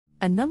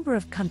A number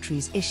of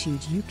countries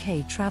issued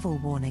UK travel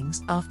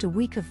warnings after a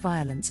week of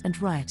violence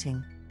and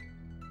rioting.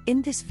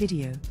 In this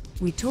video,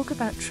 we talk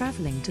about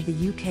travelling to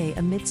the UK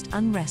amidst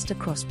unrest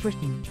across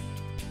Britain.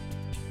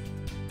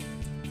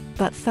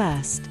 But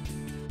first,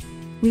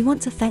 we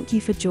want to thank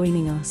you for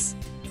joining us.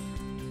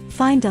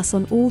 Find us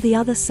on all the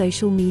other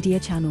social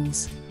media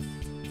channels.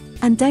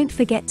 And don't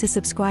forget to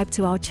subscribe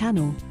to our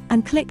channel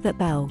and click that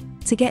bell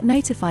to get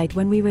notified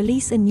when we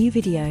release a new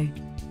video.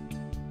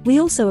 We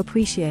also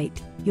appreciate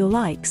your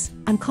likes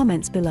and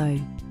comments below,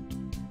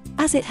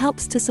 as it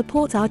helps to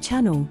support our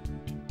channel.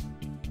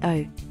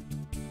 Oh,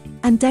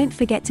 and don't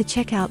forget to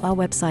check out our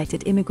website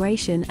at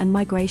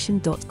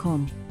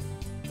immigrationandmigration.com.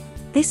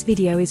 This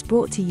video is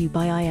brought to you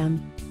by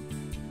Amidst.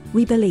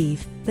 We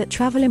believe that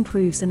travel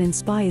improves and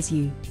inspires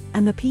you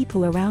and the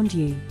people around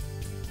you.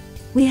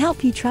 We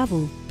help you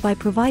travel by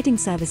providing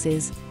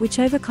services which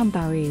overcome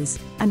barriers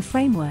and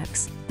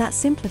frameworks that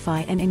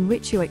simplify and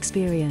enrich your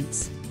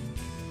experience.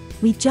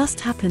 We just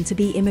happen to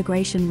be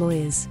immigration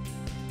lawyers.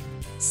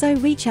 So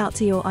reach out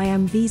to your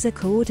visa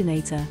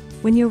coordinator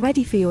when you're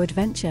ready for your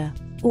adventure,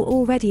 or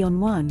already on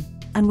one,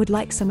 and would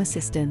like some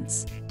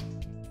assistance.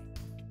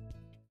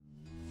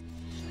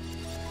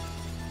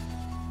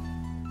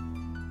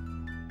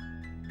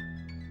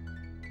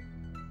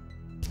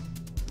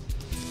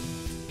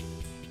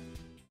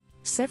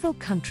 Several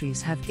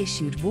countries have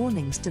issued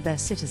warnings to their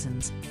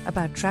citizens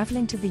about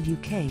travelling to the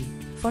UK,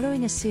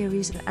 following a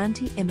series of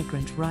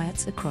anti-immigrant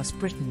riots across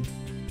Britain.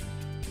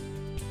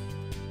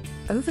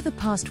 Over the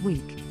past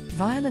week,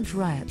 violent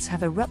riots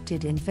have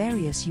erupted in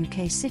various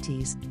UK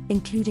cities,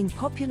 including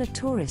popular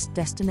tourist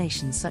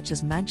destinations such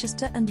as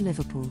Manchester and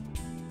Liverpool.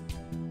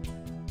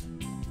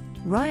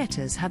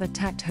 Rioters have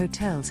attacked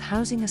hotels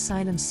housing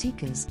asylum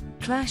seekers,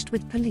 clashed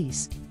with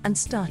police, and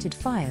started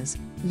fires,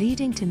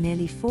 leading to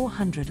nearly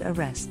 400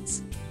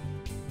 arrests.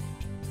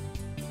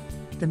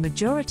 The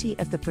majority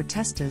of the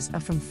protesters are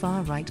from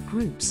far-right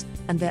groups,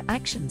 and their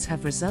actions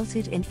have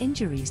resulted in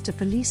injuries to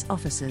police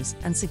officers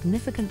and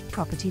significant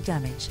property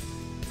damage.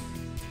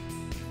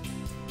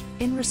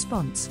 In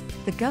response,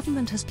 the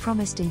government has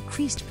promised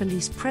increased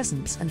police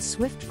presence and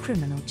swift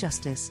criminal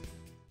justice.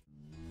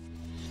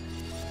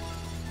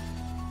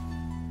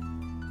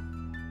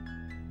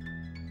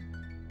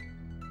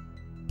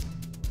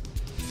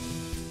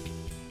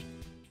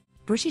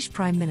 British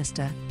Prime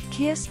Minister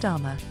Keir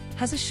Starmer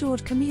has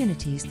assured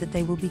communities that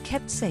they will be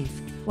kept safe,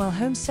 while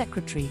Home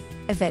Secretary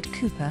Yvette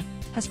Cooper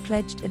has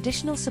pledged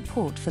additional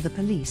support for the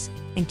police,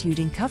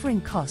 including covering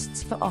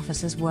costs for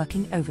officers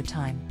working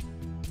overtime.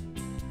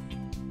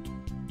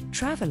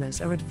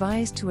 Travellers are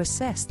advised to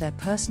assess their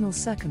personal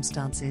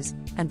circumstances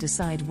and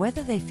decide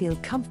whether they feel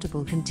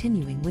comfortable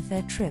continuing with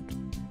their trip.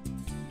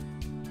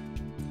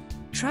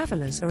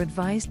 Travellers are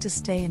advised to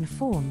stay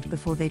informed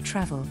before they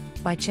travel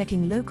by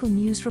checking local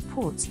news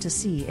reports to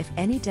see if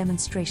any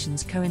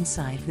demonstrations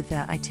coincide with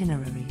their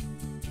itinerary.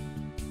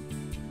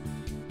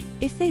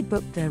 If they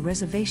booked their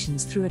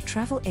reservations through a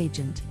travel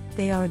agent,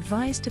 they are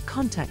advised to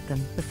contact them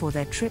before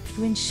their trip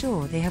to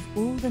ensure they have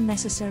all the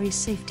necessary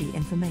safety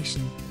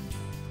information.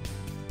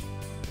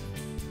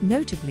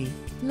 Notably,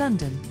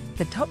 London,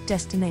 the top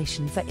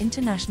destination for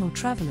international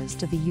travellers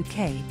to the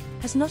UK,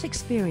 has not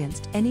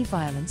experienced any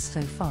violence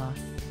so far.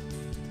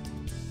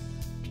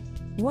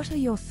 What are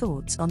your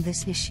thoughts on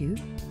this issue?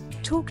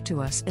 Talk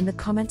to us in the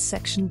comments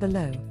section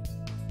below.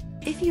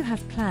 If you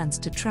have plans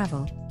to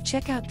travel,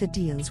 check out the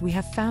deals we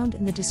have found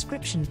in the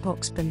description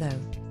box below.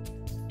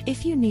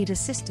 If you need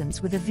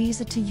assistance with a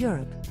visa to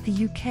Europe,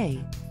 the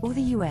UK, or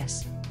the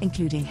US,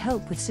 including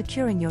help with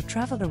securing your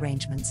travel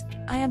arrangements,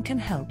 IAM can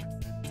help.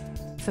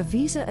 For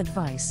visa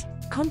advice,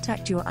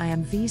 contact your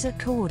IAM visa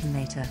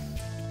coordinator.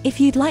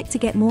 If you'd like to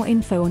get more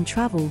info on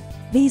travel,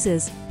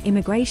 visas,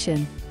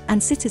 immigration,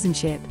 and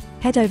citizenship,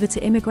 head over to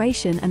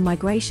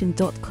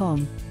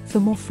immigrationandmigration.com for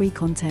more free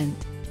content.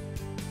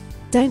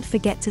 Don't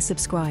forget to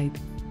subscribe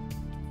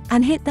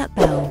and hit that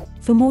bell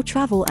for more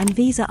travel and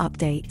visa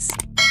updates.